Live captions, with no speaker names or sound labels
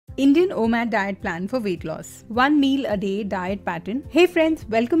Indian OMAD Diet Plan for Weight Loss. 1 meal a day diet pattern. Hey friends,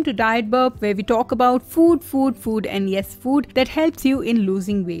 welcome to dietburrp where we talk about food and yes, food that helps you in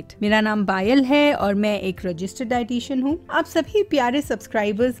losing weight. मेरा नाम बायल है और मैं एक registered dietitian हूँ। आप सभी प्यारे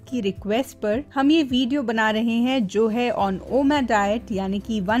सब्सक्राइबर्स की रिक्वेस्ट पर हम ये वीडियो बना रहे हैं जो है ऑन OMAD डाइट यानी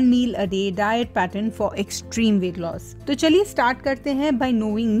कि 1 meal a day diet pattern for extreme weight loss. तो चलिए स्टार्ट करते हैं bye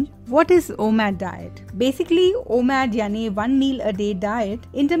knowing What is OMAD diet? Basically, OMAD यानी 1 meal a day diet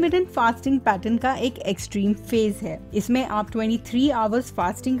intermittent fasting pattern का एक extreme phase है। इसमें आप 23 hours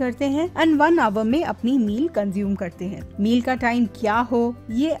fasting करते हैं and 1 hour में अपनी meal consume करते हैं। meal का टाइम क्या हो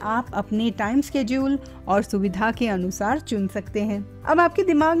ये आप अपने टाइम शेड्यूल और सुविधा के अनुसार चुन सकते हैं। अब आपके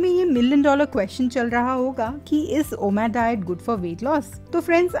दिमाग में ये $1 million क्वेश्चन चल रहा होगा कि is OMAD diet good for weight loss? तो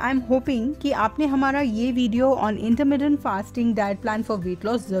फ्रेंड्स, आई एम होपिंग कि आपने हमारा ये video on intermittent fasting diet plan for weight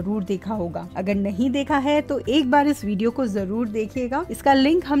loss जरूर देखा होगा। अगर नहीं देखा है तो एक बार इस वीडियो को जरूर देखिएगा। इसका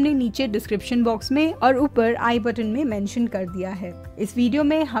लिंक हमने नीचे डिस्क्रिप्शन बॉक्स में और ऊपर आई बटन में मेंशन कर दिया है। इस वीडियो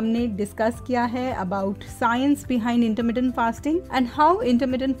में हमने डिस्कस किया है about science behind intermittent fasting and how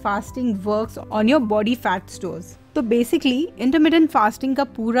intermittent fasting works on your body fat stores. तो बेसिकली इंटरमिटेंट फास्टिंग का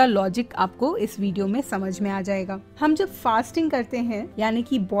पूरा लॉजिक आपको इस वीडियो में समझ में आ जाएगा। हम जब फास्टिंग करते हैं यानी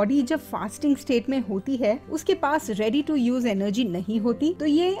कि बॉडी जब फास्टिंग स्टेट में होती है उसके पास रेडी टू यूज एनर्जी नहीं होती, तो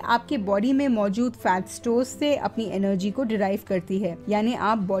ये आपके बॉडी में मौजूद फैट स्टोर्स से अपनी एनर्जी को डिराइव करती है, यानी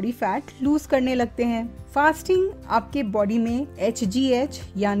आप बॉडी फैट लूज करने लगते हैं। फास्टिंग आपके बॉडी में HGH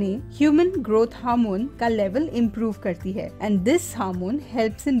यानी ह्यूमन ग्रोथ हार्मोन का लेवल इम्प्रूव करती है and this hormone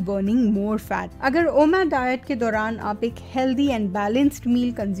helps in burning more fat. अगर OMAD डाइट के दौरान आप एक healthy and balanced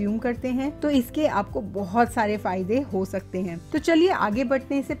meal consume करते हैं तो इसके आपको बहुत सारे फायदे हो सकते हैं। तो चलिए आगे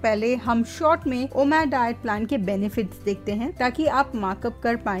बढ़ने से पहले हम शॉर्ट में OMAD डाइट प्लान के बेनिफिट्स देखते हैं ताकि आप मार्कअप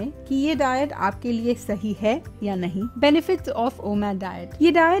कर पाएं कि ये डाइट आपके लिए सही है या नहीं। Benefits of OMAD diet.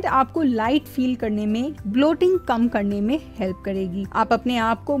 ये डाइट आपको लाइट फील करने में, ब्लोटिंग कम करने में हेल्प करेगी। आप अपने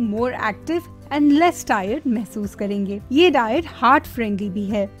आप को more active and less tired महसूस करेंगे। ये डाइट हार्ट फ्रेंडली भी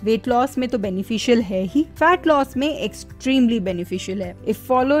है। वेट लॉस में तो बेनिफिशियल है ही, फैट लॉस में एक्सट्रीमली बेनिफिशियल है। इफ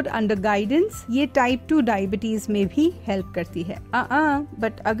फॉलोड अंडर गाइडेंस ये टाइप 2 डायबिटीज में भी हेल्प करती है।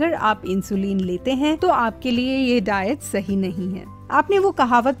 बट अगर आप इंसुलिन लेते हैं तो आपके लिए ये डाइट सही नहीं है। आपने वो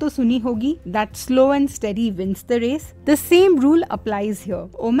कहावत तो सुनी होगी that slow and steady wins the race. The same rule applies here.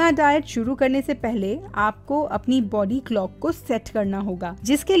 OMAD diet शुरू करने से पहले आपको अपनी बॉडी क्लॉक को सेट करना होगा,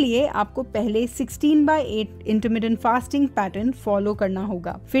 जिसके लिए आपको पहले 16/8 इंटरमिटेंट फास्टिंग पैटर्न फॉलो करना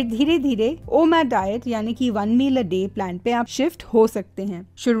होगा। फिर धीरे धीरे OMAD डाइट यानी कि 1 meal a day प्लान पे आप शिफ्ट हो सकते हैं।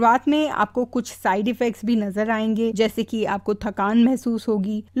 शुरुआत में आपको कुछ साइड इफेक्ट्स भी नजर आएंगे, जैसे कि आपको थकान महसूस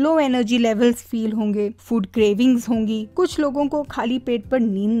होगी, लो एनर्जी लेवल्स फील होंगे, फूड क्रेविंग्स होंगी। कुछ लोगों को खाली पेट पर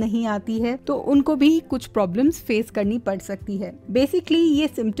नींद नहीं आती है तो उनको भी कुछ प्रॉब्लम्स फेस करनी पड़ सकती है। बेसिकली ये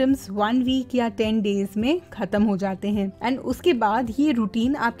सिम्टम्स 1 वीक या 10 डेज में खत्म हो जाते हैं एंड उसके बाद ये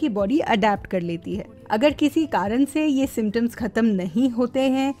रूटीन आपकी बॉडी अडेप्ट कर लेती है। अगर किसी कारण से ये सिम्टम्स खत्म नहीं होते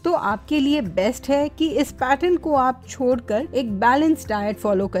हैं तो आपके लिए बेस्ट है कि इस पैटर्न को आप छोड़कर एक बैलेंस डाइट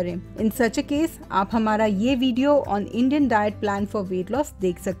फॉलो करें। इन सच अ केस आप हमारा ये video on Indian diet plan for weight loss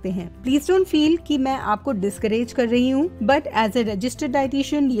देख सकते हैं। प्लीज डोंट फील कि मैं आपको डिस्करेज कर रही हूँ, but as a registered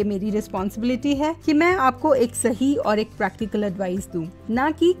dietitian ये मेरी रिस्पॉन्सिबिलिटी है कि मैं आपको एक सही और एक प्रैक्टिकल एडवाइस दूं, ना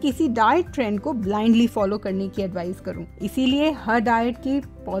कि किसी डाइट ट्रेंड को ब्लाइंडली फॉलो करने की एडवाइस करूं। इसीलिए हर डाइट की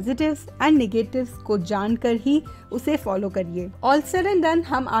पॉजिटिव्स एंड नेगेटिव्स को जानकर ही उसे फॉलो करिए। ऑल सेड एंड डन,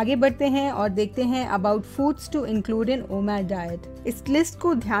 हम आगे बढ़ते हैं और देखते हैं about foods to include in OMAD diet. इस लिस्ट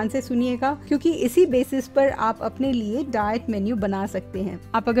को ध्यान से सुनिएगा क्योंकि इसी बेसिस पर आप अपने लिए डाइट मेन्यू बना सकते हैं।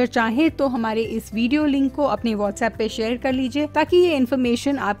 आप अगर चाहें तो हमारे इस वीडियो लिंक को अपने WhatsApp पे शेयर कर लीजिए ताकि ये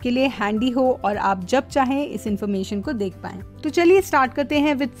इन्फॉर्मेशन आपके लिए हैंडी हो और आप जब चाहें इस इन्फॉर्मेशन को देख पाएं। तो चलिए स्टार्ट करते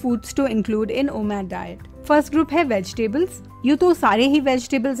हैं with foods to include in OMAD diet. First group है वेजिटेबल्स। यूँ तो सारे ही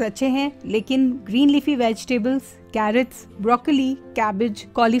वेजिटेबल्स अच्छे हैं, लेकिन green leafy vegetables, crates, broccoli, cabbage,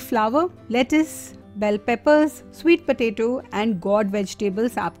 cauliflower, lettuce, bell peppers, sweet potato and God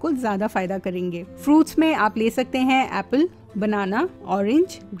vegetables आपको ज्यादा फायदा करेंगे। फ्रूट्स में आप ले सकते हैं Apple, banana,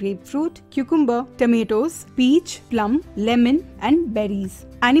 orange, grep fruit, cucumber, tomatoes, peach, plum, lemon and berries.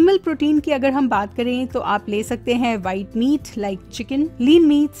 Animal protein की अगर हम बात करें तो आप ले सकते हैं white meet like chicken, lean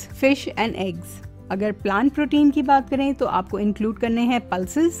meets, fish and eggs. अगर प्लांट प्रोटीन की बात करें तो आपको इंक्लूड करने हैं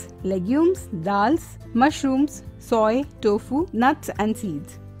pulses, legumes, dals, mushrooms, soy, tofu, nuts and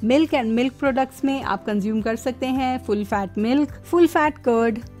seeds. Milk and milk products में आप कंज्यूम कर सकते हैं full fat milk, full fat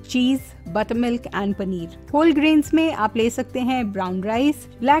curd, चीज, butter milk and paneer. Whole grains में आप ले सकते हैं brown rice,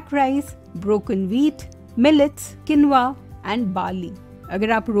 black rice, broken wheat, millets, quinoa and barley.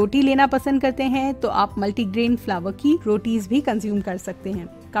 अगर आप रोटी लेना पसंद करते हैं तो आप मल्टीग्रेन फ्लावर की रोटीज भी कंज्यूम कर सकते हैं।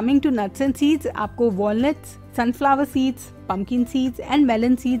 Coming to nuts and seeds, आपको walnuts, sunflower seeds, pumpkin seeds and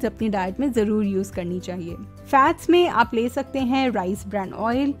melon seeds अपनी डाइट में जरूर यूज करनी चाहिए। फैट्स में आप ले सकते हैं rice bran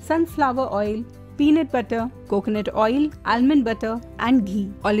oil, sunflower oil, peanut butter, coconut oil, almond butter and ghee.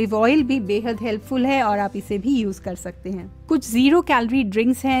 Olive oil भी बेहद हेल्पफुल है और आप इसे भी यूज कर सकते हैं। कुछ 0 कैलोरी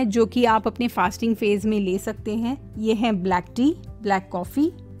ड्रिंक्स हैं जो कि आप अपने फास्टिंग फेज में ले सकते हैं। ये हैं black T, black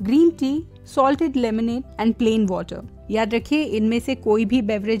coffee, green tea, salted lemonade and plain water. याद रखिए, इनमें से कोई भी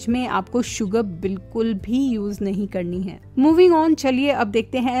बेवरेज में आपको शुगर बिल्कुल भी यूज नहीं करनी है। मूविंग ऑन, चलिए अब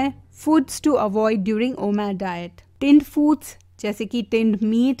देखते हैं foods to avoid during OMAD diet. Tinned foods जैसे कि tinned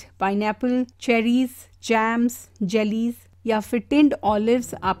meet, pineapple, cherries, jams, jellies या फिर टिन्ड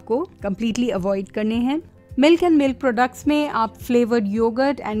ऑलिव्स आपको कंप्लीटली अवॉइड करने हैं। मिल्क एंड मिल्क प्रोडक्ट्स में आप flavoured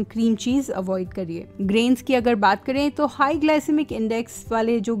yogurt and cream cheese avoid करिए। ग्रेन्स की अगर बात करें तो हाई ग्लाइसेमिक इंडेक्स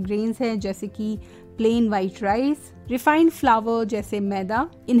वाले जो ग्रेन्स हैं जैसे कि plain white rice, refined flour जैसे मैदा,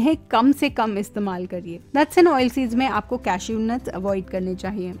 इन्हें कम से कम इस्तेमाल करिए। नट्स एंड ऑयल सीड्स में आपको कैश्यू नट्स अवॉइड करने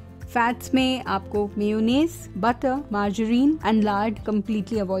चाहिए। फैट्स में आपको mayonnaise, butter, margarine and Lord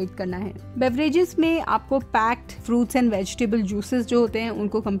completely avoid करना है। बेवरेजेस में आपको packed fruits and vegetable juices जो होते हैं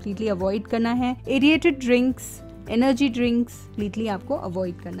उनको कंप्लीटली अवॉइड करना है। Aerated drinks, energy drinks completely आपको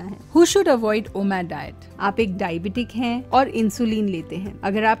अवॉइड करना है। Who should avoid OMAD diet? आप एक डायबिटिक हैं और इंसुलिन लेते हैं।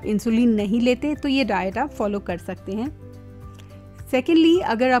 अगर आप इंसुलिन नहीं लेते तो ये डाइट आप फॉलो कर सकते हैं। सेकेंडली,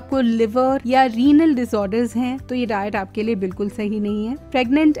 अगर आपको लिवर या रीनल डिसऑर्डर्स हैं तो ये डाइट आपके लिए बिल्कुल सही नहीं है।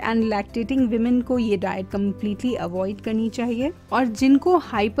 प्रेग्नेंट एंड लैक्टेटिंग विमेन को ये डाइट कम्प्लीटली अवॉइड करनी चाहिए और जिनको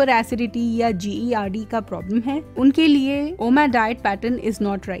हाइपर एसिडिटी या GERD का प्रॉब्लम है उनके लिए OMAD diet pattern is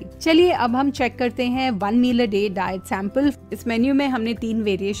not right. चलिए अब हम चेक करते हैं 1 मील अ डे डाइट सैंपल। इस मेन्यू में हमने 3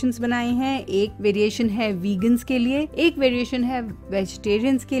 वेरिएशंस बनाए हैं। एक वेरिएशन है वीगन्स के लिए, एक वेरिएशन है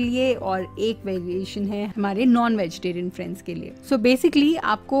वेजिटेरियंस के लिए और एक वेरिएशन है हमारे नॉन वेजिटेरियन फ्रेंड्स के लिए। सो बेसिकली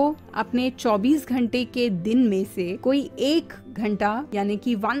आपको अपने 24 घंटे के दिन में से कोई 1 घंटा यानी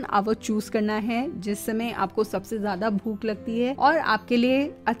कि 1 आवर चूज करना है जिस समय आपको सबसे ज्यादा भूख लगती है और आपके लिए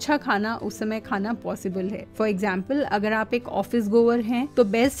अच्छा खाना उस समय खाना पॉसिबल है। फॉर एग्जाम्पल, अगर आप एक ऑफिस गोवर हैं तो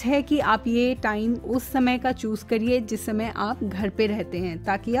बेस्ट है कि आप ये टाइम उस समय का चूज करिए जिस समय आप घर पे रहते हैं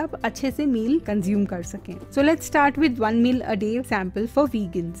ताकि आप अच्छे से मील कंज्यूम कर सकें। So let's start with 1 meal a day sample for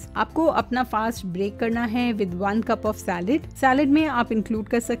vegans. आपको अपना फास्ट ब्रेक करना है with 1 cup of salad. Salad में आप इंक्लूड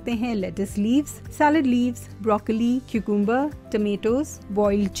कर सकते हैं latus leaves, salad leaves, broccoli, cucumber, tomatoes,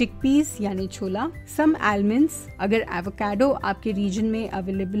 boiled chickpeas यानी छोला, सम आलमंड्स। अगर एवोकाडो आपके रीजन में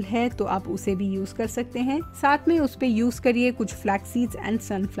अवेलेबल है तो आप उसे भी यूज कर सकते हैं। साथ में उस पे यूज करिए कुछ flax seeds and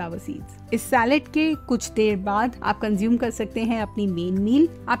sunflower seeds. इस सैलेड के कुछ देर बाद आप कंज्यूम कर सकते हैं अपनी मेन मील।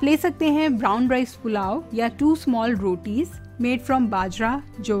 आप ले सकते हैं ब्राउन राइस पुलाव या 2 small rotis made from bajra,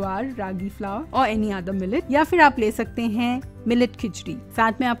 jowar, ragi flower और एनी अदर मिलेट, या फिर आप ले सकते हैं मिलेट खिचड़ी।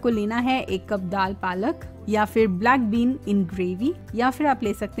 साथ में आपको लेना है 1 कप दाल पालक या फिर ब्लैक बीन इन ग्रेवी, या फिर आप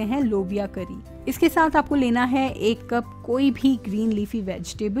ले सकते हैं लोबिया करी। इसके साथ आपको लेना है 1 कप कोई भी ग्रीन लीफी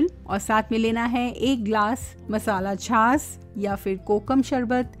वेजिटेबल और साथ में लेना है 1 ग्लास मसाला छाछ या फिर कोकम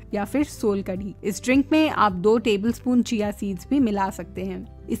शरबत या फिर सोल कढ़ी। इस ड्रिंक में आप 2 टेबलस्पून चिया सीड्स भी मिला सकते हैं।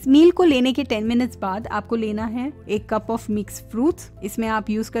 इस मील को लेने के 10 मिनट्स बाद आपको लेना है 1 कप ऑफ मिक्स फ्रूट्स। इसमें आप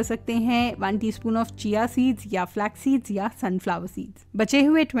यूज कर सकते हैं 1 टीस्पून ऑफ चिया सीड्स या फ्लैक्स सीड्स या सनफ्लावर सीड्स। बचे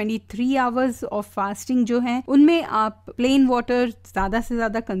हुए 23 आवर्स ऑफ फास्टिंग जो हैं उनमें आप प्लेन वाटर ज्यादा से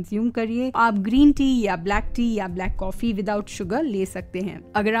ज्यादा कंज्यूम करिए। आप ग्रीन टी या ब्लैक कॉफी विदाउट शुगर ले सकते हैं।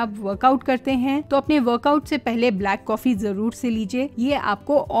 अगर आप वर्कआउट करते हैं तो अपने वर्कआउट से पहले ब्लैक कॉफी जरूर से लीजिए, ये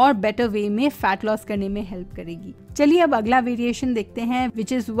आपको और बेटर वे में फैट लॉस करने में हेल्प करेगी। चलिए अब अगला वेरिएशन देखते हैं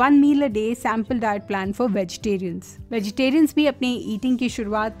which is 1 meal a day sample diet plan for vegetarians. Vegetarians भी अपने ईटिंग की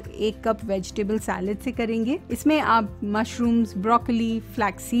शुरुआत 1 कप वेजिटेबल सैलेड से करेंगे। इसमें आप mushrooms, broccoli,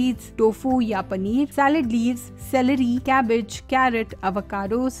 flax seeds, tofu या paneer, salad leaves, salary, cabbage, carat,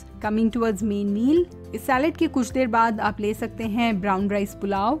 avocados. Coming towards main मील, इस सैलेड के कुछ देर बाद आप ले सकते हैं ब्राउन राइस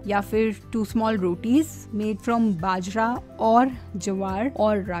पुलाव या फिर 2 स्मॉल रोटीज मेड फ्रॉम बाजरा और ज्वार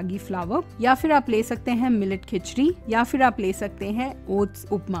और रागी फ्लावर, या फिर आप ले सकते हैं मिलेट खिचड़ी, या फिर आप ले सकते हैं ओट्स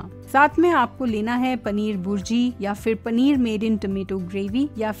उपमा। साथ में आपको लेना है पनीर भुर्जी या फिर paneer made in tomato gravy,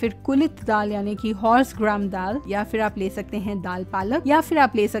 या फिर कुलित दाल यानी कि हॉर्स ग्राम दाल, या फिर आप ले सकते हैं दाल पालक, या फिर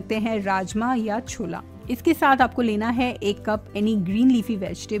आप ले सकते हैं राजमा या छोला। इसके साथ आपको लेना है 1 cup any green leafy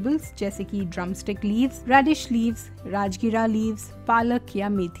vegetables जैसे कि ड्रमस्टिक लीव्स, रेडिश लीव्स, राजगिरा लीव्स, पालक या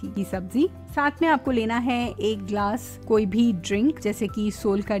मेथी की सब्जी। साथ में आपको लेना है 1 ग्लास कोई भी ड्रिंक, जैसे कि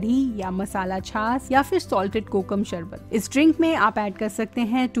सोल कढ़ी या मसाला छाछ या फिर सॉल्टेड कोकम शरबत। इस ड्रिंक में आप ऐड कर सकते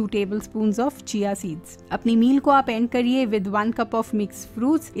हैं 2 टेबलस्पून्स ऑफ चिया सीड्स। अपनी मील को आप एंड करिए with 1 cup of mix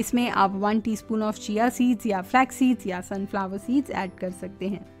fruits. इसमें आप 1 टीस्पून ऑफ चिया सीड्स या फ्लैक्स सीड्स या सनफ्लावर सीड्स ऐड कर सकते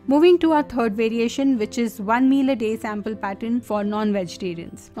हैं। Moving to our third variation, which is 1 meal a day sample pattern for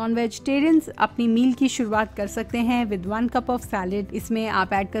non-vegetarians. Non-vegetarians अपनी मील की शुरुआत कर सकते हैं with 1 cup of salad. इसमें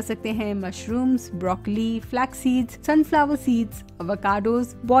आप ऐड कर सकते हैं mushrooms, broccoli, flax seeds, sunflower seeds,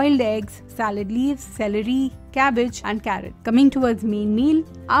 avocados, boiled eggs, salad leaves, celery, cabbage and carrot. Coming towards main मील,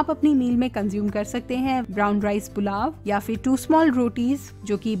 आप अपनी मील में कंज्यूम कर सकते हैं ब्राउन राइस पुलाव या फिर 2 स्मॉल रोटीज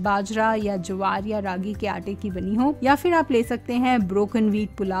जो कि बाजरा या ज्वार या रागी के आटे की बनी हो, या फिर आप ले सकते हैं ब्रोकन व्हीट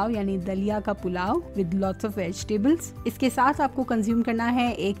पुलाव यानी दलिया का pulao with lots of vegetables. इसके साथ आपको कंज्यूम करना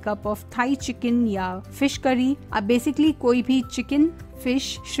है 1 कप ऑफ थाई चिकन या फिश करी। आप बेसिकली कोई भी चिकन,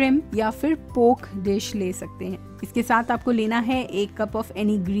 फिश, श्रिम्प या फिर पोर्क डिश ले सकते हैं। इसके साथ आपको लेना है 1 cup of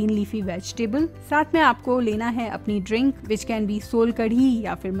any green leafy vegetable. साथ में आपको लेना है अपनी drink which can be soul कढ़ी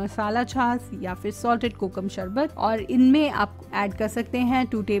या फिर मसाला छाछ या फिर सॉल्टेड कोकम शरबत, और इनमें आप ऐड कर सकते हैं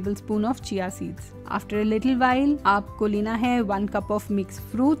 2 tablespoon of chia seeds. After a little while आपको लेना है 1 कप ऑफ मिक्स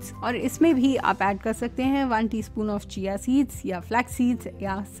फ्रूट्स, और इसमें भी आप ऐड कर सकते हैं 1 टीस्पून ऑफ चिया सीड्स या फ्लैक्स सीड्स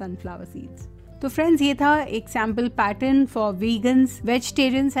या सनफ्लावर सीड्स। तो फ्रेंड्स, ये था एक sample pattern for vegans,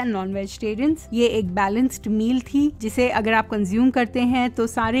 vegetarians and non vegetarians. ये एक बैलेंस्ड मील थी जिसे अगर आप कंज्यूम करते हैं तो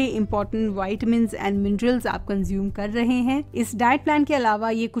सारे इंपॉर्टेंट विटामिन्स एंड मिनरल्स आप कंज्यूम कर रहे हैं। इस डाइट प्लान के अलावा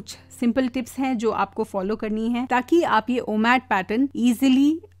ये कुछ सिंपल टिप्स हैं जो आपको फॉलो करनी है ताकि आप ये ओमैड पैटर्न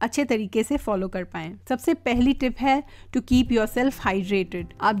इजीली अच्छे तरीके से फॉलो कर पाएं। सबसे पहली टिप है टू कीप योरसेल्फ हाइड्रेटेड।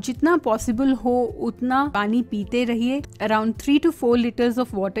 आप जितना पॉसिबल हो उतना पानी पीते रहिए। Around 3 to 4 litres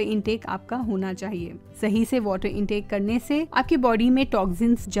of water intake आपका होना चाहिए। सही से वाटर इनटेक करने से आपकी बॉडी में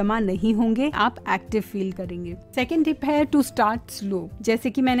टॉक्सिन्स जमा नहीं होंगे, आप एक्टिव फील करेंगे। सेकेंड टिप है टू स्टार्ट स्लो। जैसे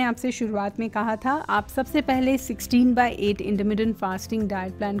कि मैंने आपसे शुरुआत में कहा था, आप सबसे पहले 16/8 इंटरमिटेंट फास्टिंग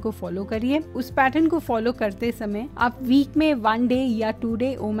डाइट प्लान को फॉलो करिए। उस पैटर्न को फॉलो करते समय आप वीक में 1 डे या 2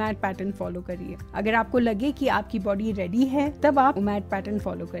 डे ओमैड पैटर्न फॉलो करिए। अगर आपको लगे कि आपकी बॉडी रेडी है तब आप ओमैड पैटर्न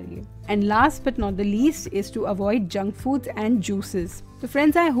फॉलो करिए। And last but not the least is to avoid junk foods and juices. तो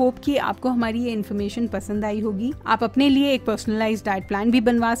फ्रेंड्स, आई होप कि आपको हमारी ये इन्फॉर्मेशन पसंद आई होगी। आप अपने लिए एक पर्सनलाइज्ड डाइट प्लान भी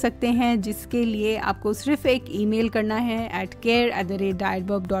बनवा सकते हैं, जिसके लिए आपको सिर्फ एक ईमेल करना है at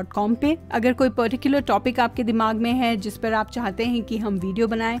care@dietburp.com पे। अगर कोई पर्टिकुलर टॉपिक आपके दिमाग में है जिस पर आप चाहते हैं कि हम वीडियो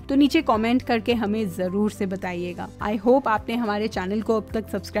बनाएं, तो नीचे कमेंट करके हमें जरूर से बताइएगा। आई होप आपने हमारे चैनल को अब तक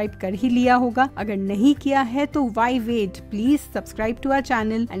सब्सक्राइब कर ही लिया होगा। अगर नहीं किया है तो Y wait, please subscribe to our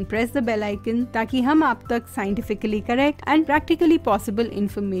channel and press the bell icon ताकि हम आप तक scientifically correct and practically possible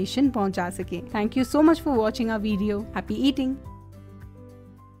information पहुंचा सके। Thank you so much for watching our video. Happy eating!